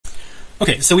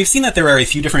Okay, so we've seen that there are a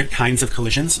few different kinds of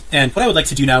collisions, and what I would like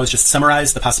to do now is just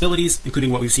summarize the possibilities,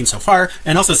 including what we've seen so far,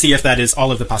 and also see if that is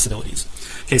all of the possibilities.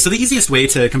 Okay, so the easiest way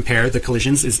to compare the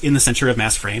collisions is in the center of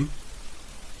mass frame.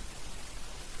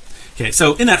 Okay,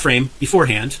 so in that frame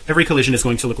beforehand, every collision is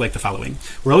going to look like the following.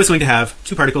 We're always going to have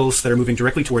two particles that are moving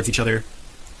directly towards each other.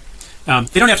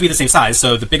 They don't have to be the same size,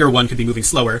 so the bigger one could be moving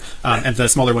slower and the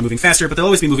smaller one moving faster, but they'll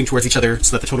always be moving towards each other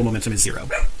so that the total momentum is 0.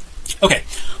 Okay,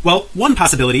 well, one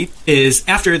possibility is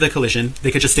after the collision they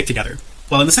could just stick together.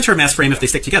 Well, in the center of mass frame, if they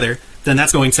stick together, then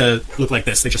that's going to look like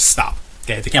this. They just stop.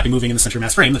 Okay, they can't be moving in the center of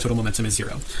mass frame. The total momentum is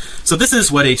 0. So this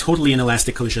is what a totally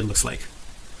inelastic collision looks like.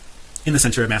 In the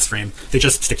center of mass frame, they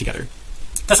just stick together.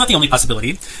 That's not the only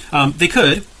possibility. They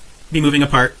could be moving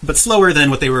apart, but slower than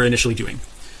what they were initially doing.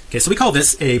 Okay, so we call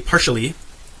this a partially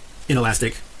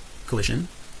inelastic collision.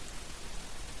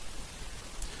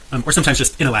 Or sometimes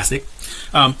just inelastic,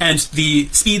 and the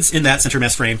speeds in that center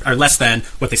mass frame are less than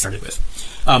what they started with.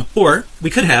 Or we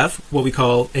could have what we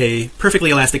call a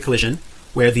perfectly elastic collision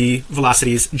where the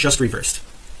velocities just reversed.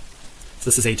 So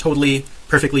this is a totally,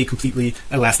 perfectly, completely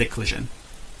elastic collision.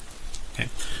 Okay.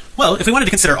 Well, if we wanted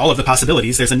to consider all of the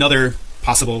possibilities, there's another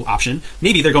possible option.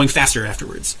 Maybe they're going faster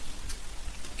afterwards.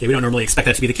 Okay, we don't normally expect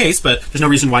that to be the case, but there's no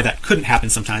reason why that couldn't happen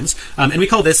sometimes. And we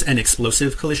call this an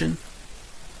explosive collision.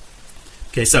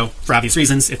 Okay, so for obvious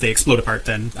reasons, if they explode apart,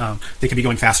 then they could be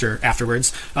going faster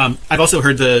afterwards. I've also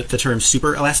heard the term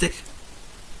super elastic.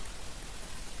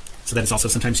 So that is also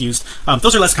sometimes used.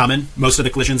 Those are less common. Most of the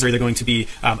collisions are either going to be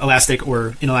elastic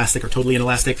or inelastic or totally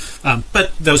inelastic,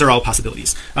 but those are all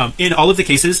possibilities. In all of the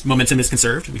cases, momentum is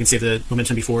conserved. We can say the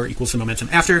momentum before equals the momentum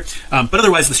after, but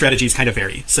otherwise the strategies kind of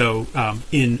vary. So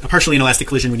in a partially inelastic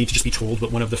collision, we need to just be told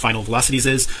what one of the final velocities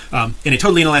is. In a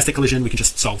totally inelastic collision, we can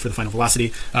just solve for the final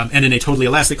velocity, and in a totally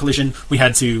elastic collision, we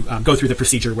had to go through the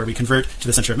procedure where we convert to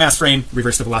the center of mass frame,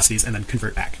 reverse the velocities, and then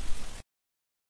convert back.